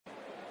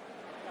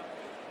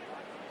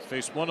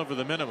face one over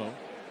the minimum.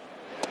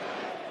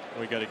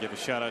 We got to give a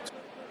shout out to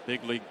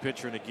big league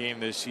pitcher in a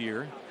game this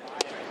year,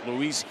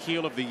 Luis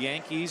Keel of the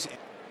Yankees.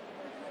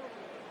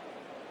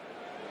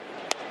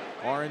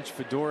 Orange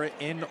fedora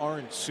in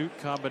orange suit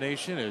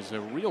combination is a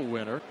real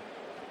winner.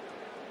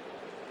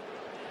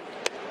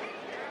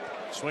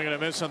 Swing and a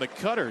miss on the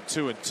cutter,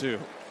 2-2.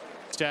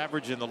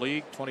 Average in the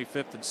league,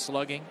 25th in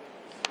slugging.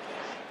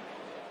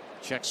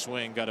 Check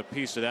swing, got a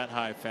piece of that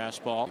high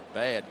fastball.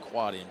 Bad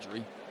quad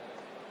injury.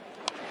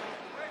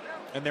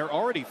 And they're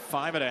already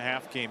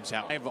 5.5 games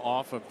out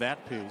off of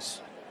that piece.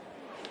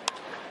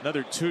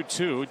 Another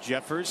 2-2.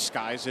 Jeffers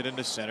skies it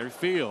into center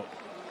field.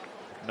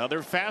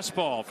 Another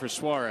fastball for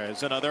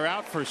Suarez. Another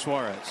out for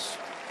Suarez.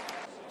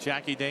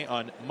 Jackie Day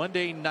on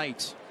Monday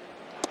night.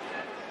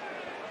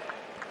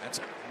 That's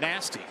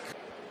nasty.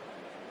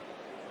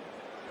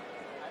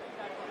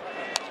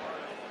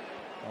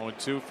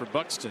 0-2 for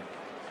Buxton.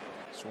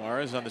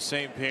 Suarez on the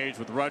same page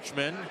with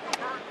Rutschman.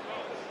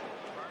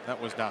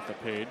 That was not the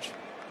page.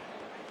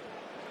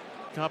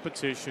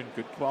 Competition,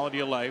 good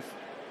quality of life.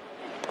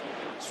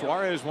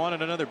 Suarez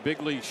wanted another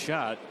big league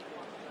shot.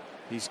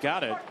 He's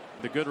got it.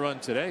 The good run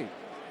today.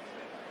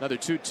 Another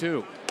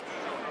 2-2.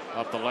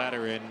 Up the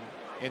ladder and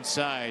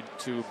inside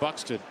to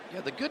Buxton.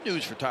 Yeah, the good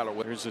news for Tyler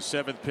Wade. Here's the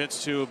 7th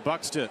pitch to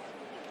Buxton.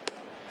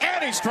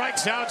 And he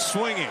strikes out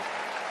swinging.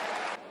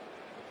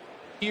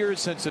 Years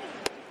since it.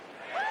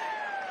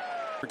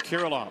 For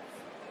Kirilloff.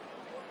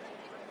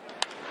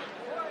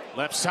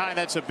 Left side,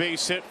 that's a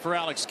base hit for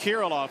Alex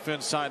Kirilloff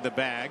inside the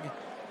bag.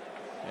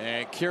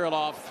 And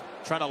Kirilloff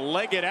trying to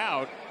leg it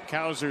out.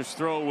 Kowser's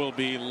throw will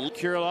be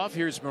Kirilloff.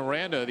 Here's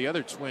Miranda, the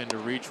other twin, to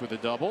reach with a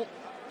double.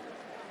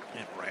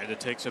 And Miranda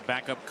takes a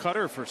backup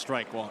cutter for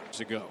strike one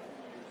to go.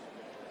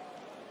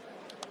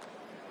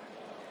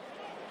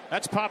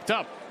 That's popped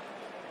up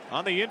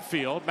on the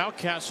infield.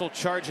 Mountcastle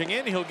charging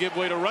in. He'll give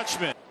way to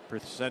Rutschman.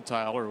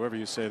 Percentile, or however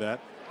you say that.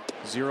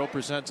 0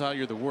 percentile,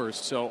 you're the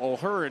worst. So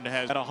O'Hearn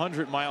has at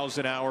 100 miles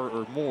an hour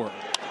or more,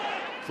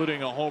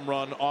 including a home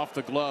run off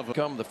the glove.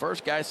 Become the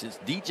first guy since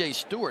DJ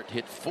Stewart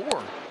hit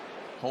 4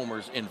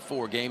 homers in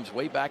 4 games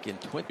way back in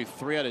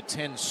 3 out of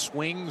 10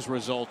 swings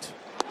result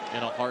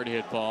in a hard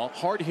hit ball.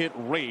 Hard hit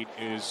rate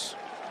is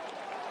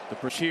the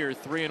push here.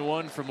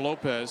 3-1 from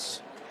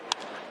Lopez,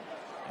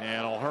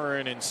 and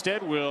O'Hearn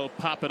instead will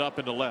pop it up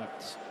into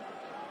left.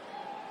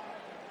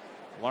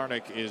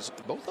 Larnach is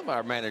both of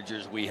our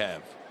managers. We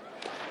have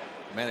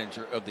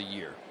manager of the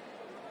year.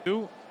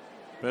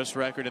 Best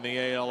record in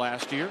the AL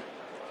last year.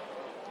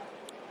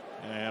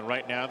 And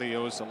right now the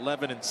O's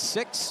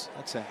 11-6.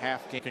 That's a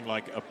half game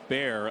like a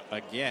bear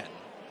again.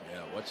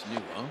 Yeah, what's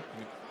new, huh?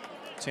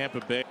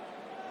 Tampa Bay.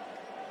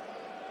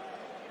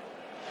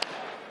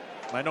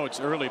 I know it's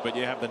early, but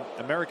you have the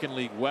American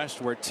League West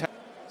where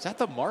is that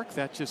the mark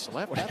that just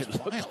left? What That's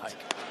it looks like.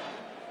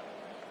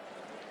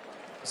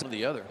 Some of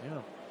the other.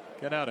 Yeah.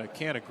 Get out a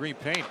can of green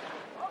paint.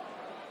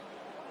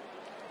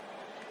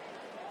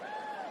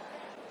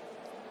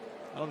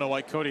 I don't know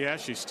why Cody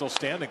Ashley's still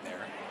standing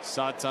there.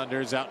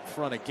 Santander's out in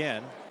front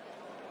again.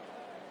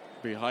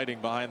 Be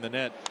hiding behind the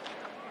net.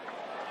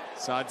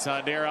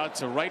 Santander out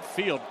to right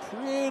field.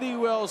 Pretty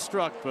well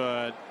struck,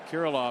 but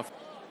Kirilloff.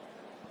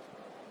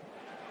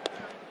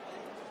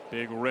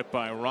 Big rip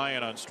by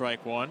Ryan on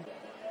strike one.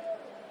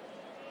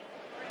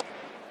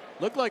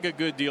 Looked like a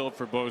good deal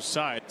for both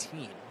sides.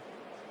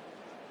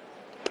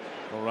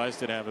 Well, Rice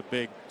did have a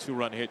big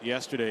 2-run hit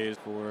yesterday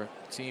for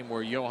a team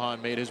where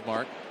Johan made his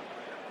mark.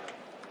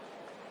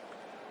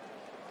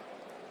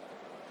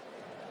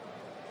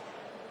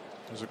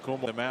 There's a cool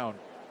the mound.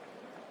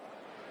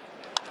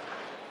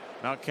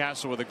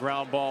 Mountcastle with a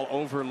ground ball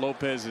over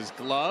Lopez's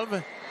glove.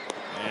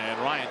 And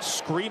Ryan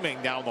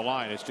screaming down the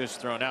line. It's just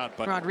thrown out.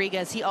 But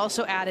Rodriguez, he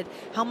also added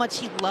how much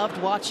he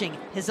loved watching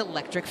his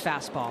electric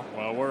fastball.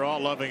 Well, we're all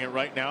loving it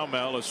right now,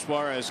 Mel, as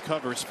Suarez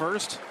covers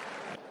first.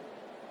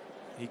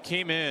 He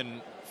came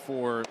in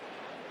for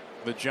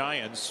the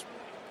Giants.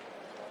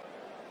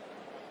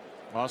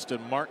 Austin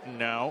Martin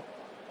now.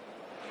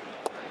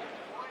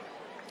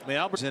 The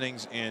Albert's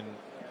innings in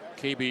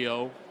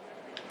KBO.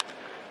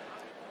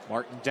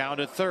 Martin down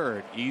to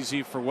third.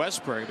 Easy for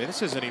Westburg. I mean,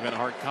 this isn't even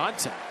hard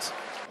contact.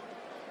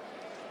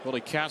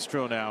 Willie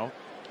Castro now.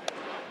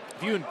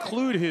 If you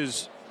include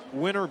his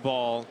winter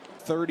ball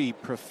 30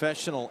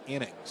 professional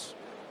innings,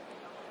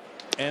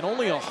 and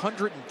only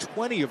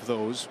 120 of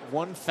those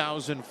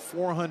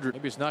 1,400.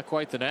 Maybe it's not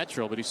quite the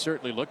natural, but he's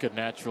certainly looking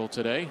natural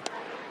today.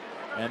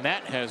 And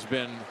that has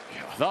been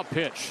the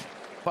pitch.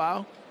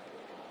 Foul.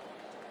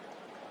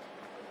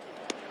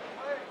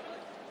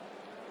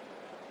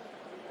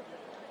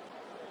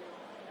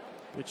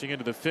 Pitching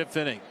into the 5th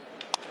inning.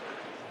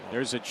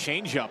 There's a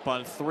changeup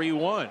on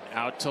 3-1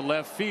 out to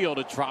left field.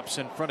 It drops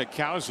in front of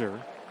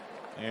Kowser,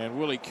 and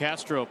Willie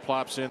Castro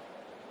plops in.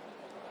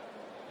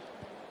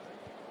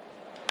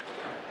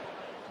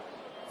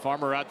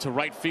 Farmer out to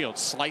right field,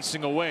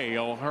 slicing away.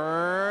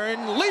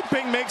 O'Hearn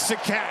leaping, makes a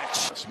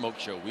catch. A smoke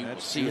show. We will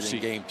That's see juicy.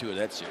 it in game 2 of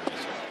that series.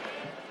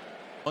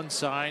 One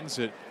signs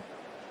that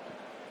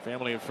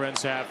family and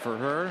friends have for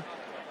her.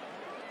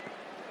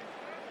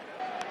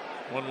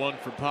 1-1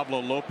 for Pablo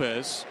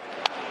Lopez.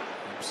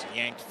 Oops,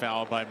 yanked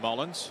foul by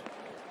Mullins.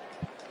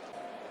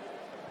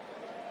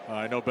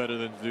 I know better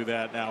than to do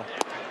that now.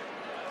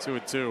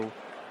 2-2.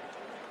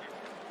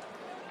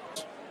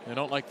 They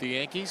don't like the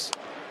Yankees.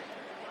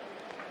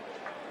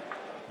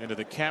 Into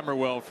the camera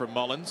well for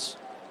Mullins.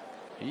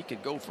 He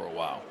could go for a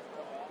while.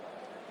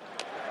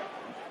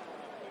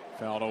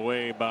 Fouled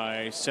away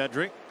by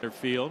Cedric. Their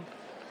field.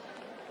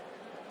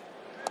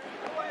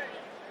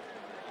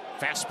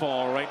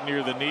 Fastball right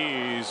near the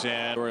knees,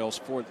 and Orioles'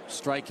 fourth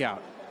strikeout.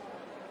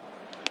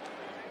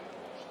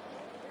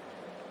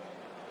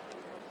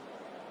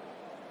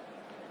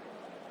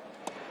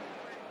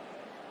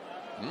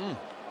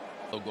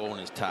 They'll go on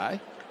his tie.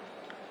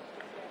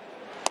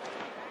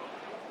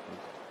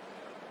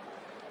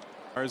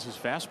 Where's his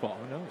fastball?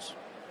 Who knows?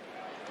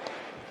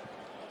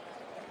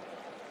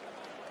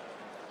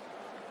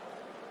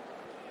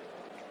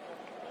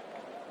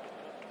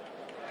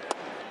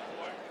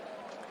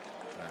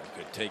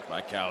 Good take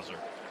by Cowser.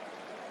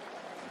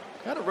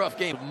 Had a rough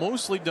game.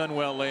 Mostly done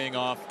well laying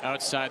off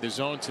outside the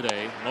zone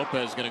today.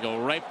 Lopez going to go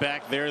right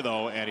back there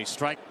though, and he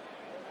strikes.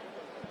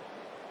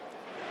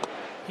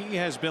 He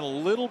has been a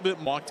little bit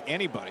mocked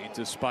anybody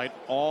despite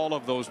all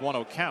of those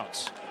 1-0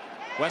 counts.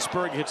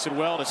 Westberg hits it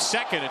well to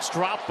second. It's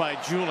dropped by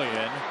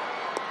Julian,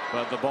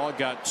 but the ball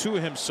got to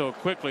him so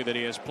quickly that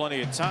he has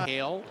plenty of time.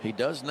 He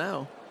does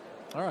now.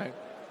 All right.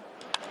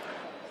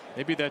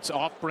 Maybe that's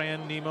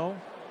off-brand Nemo.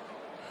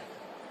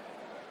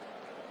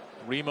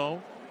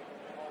 Remo.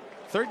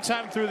 Third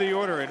time through the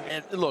order.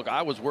 And look,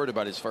 I was worried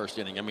about his first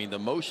inning. I mean, the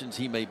emotions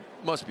he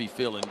must be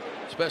feeling,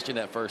 especially in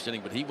that first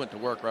inning, but he went to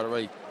work right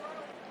away.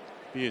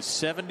 Be his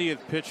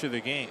 70th pitch of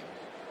the game.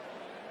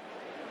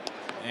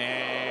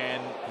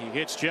 And he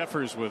hits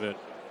Jeffers with it.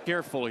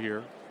 Careful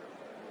here.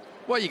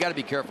 Well, you got to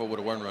be careful with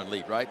a 1-run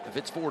lead, right? If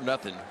it's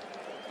 4-0,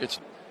 he's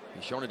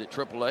shown it at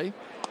AAA.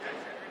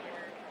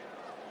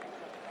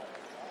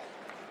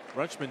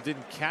 Rutschman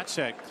didn't catch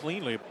that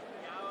cleanly.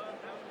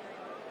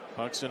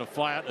 Buxton a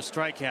fly out and a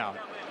strikeout.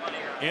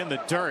 In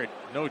the dirt.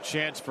 No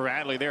chance for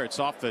Adley there. It's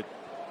off the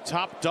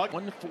top dug.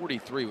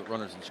 143 with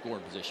runners in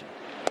scoring position.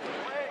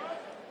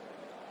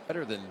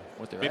 Better than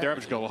what they're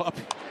average go up.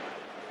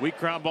 Weak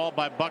ground ball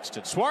by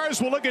Buxton. Suarez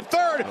will look at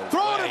third.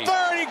 Throw to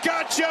third. He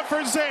got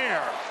Jeffers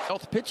there.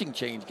 Health pitching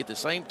change. Get the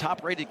same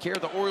top-rated care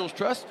the Orioles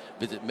trust.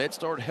 Visit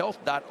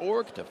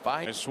medstarthealth.org to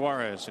find.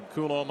 Suarez and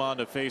Coulomb on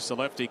to face the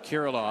lefty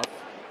Kirilloff,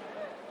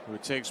 who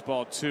takes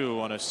ball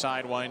 2 on a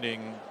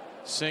sidewinding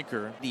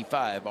sinker.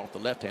 85 off the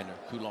left-hander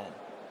Coulomb.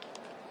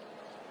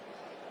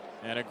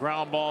 And a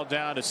ground ball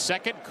down to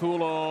second.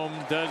 Coulomb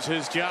does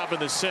his job in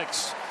the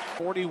 6th.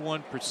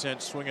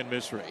 41% swing and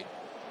miss rate.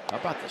 How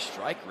about the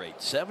strike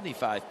rate?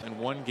 75 in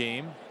one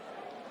game.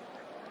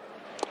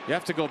 You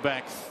have to go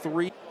back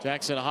 3.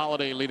 Jackson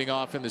Holiday leading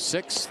off in the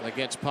 6th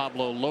against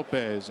Pablo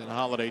Lopez, and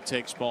Holiday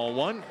takes ball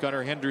 1.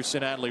 Gunnar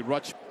Henderson, Adley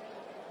Rutschman.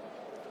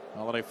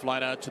 Holiday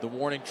flied out to the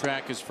warning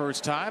track his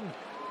first time.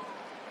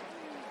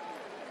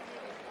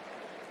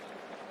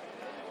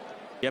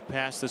 Get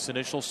past this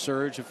initial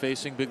surge of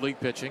facing big league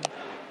pitching.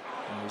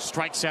 He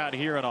strikes out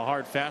here on a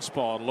hard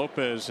fastball, and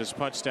Lopez has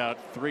punched out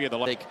 3 of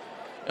the. Take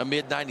a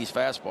mid-90s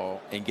fastball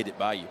and get it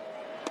by you.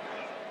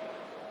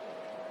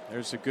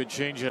 There's a good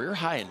changeup. Career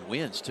high in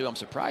wins too. I'm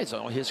surprised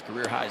his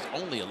career high is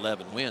only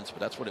 11 wins, but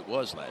that's what it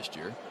was last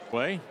year.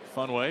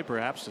 Fun way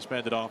perhaps to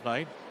spend it off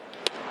night.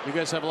 You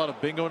guys have a lot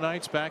of bingo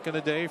nights back in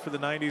the day for the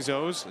 90s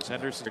O's. As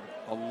Henderson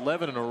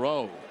 11 in a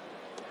row.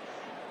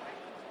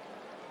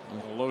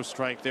 A low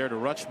strike there to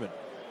Rutschman.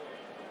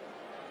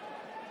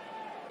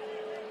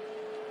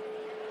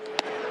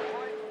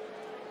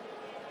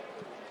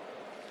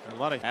 A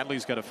lot of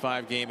Adley's got a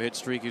 5-game hit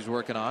streak he's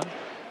working on.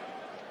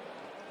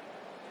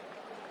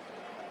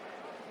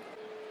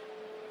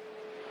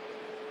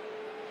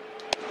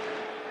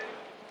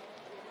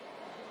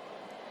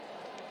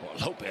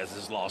 Well, Lopez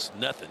has lost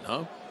nothing,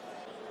 huh?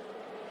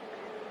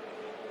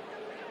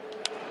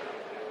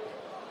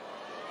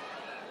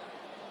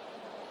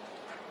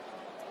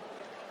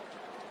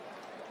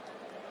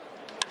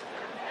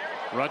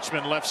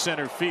 Rutschman left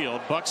center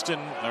field. Buxton,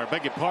 or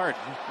beg your pardon,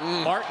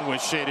 Martin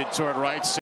was shaded toward right.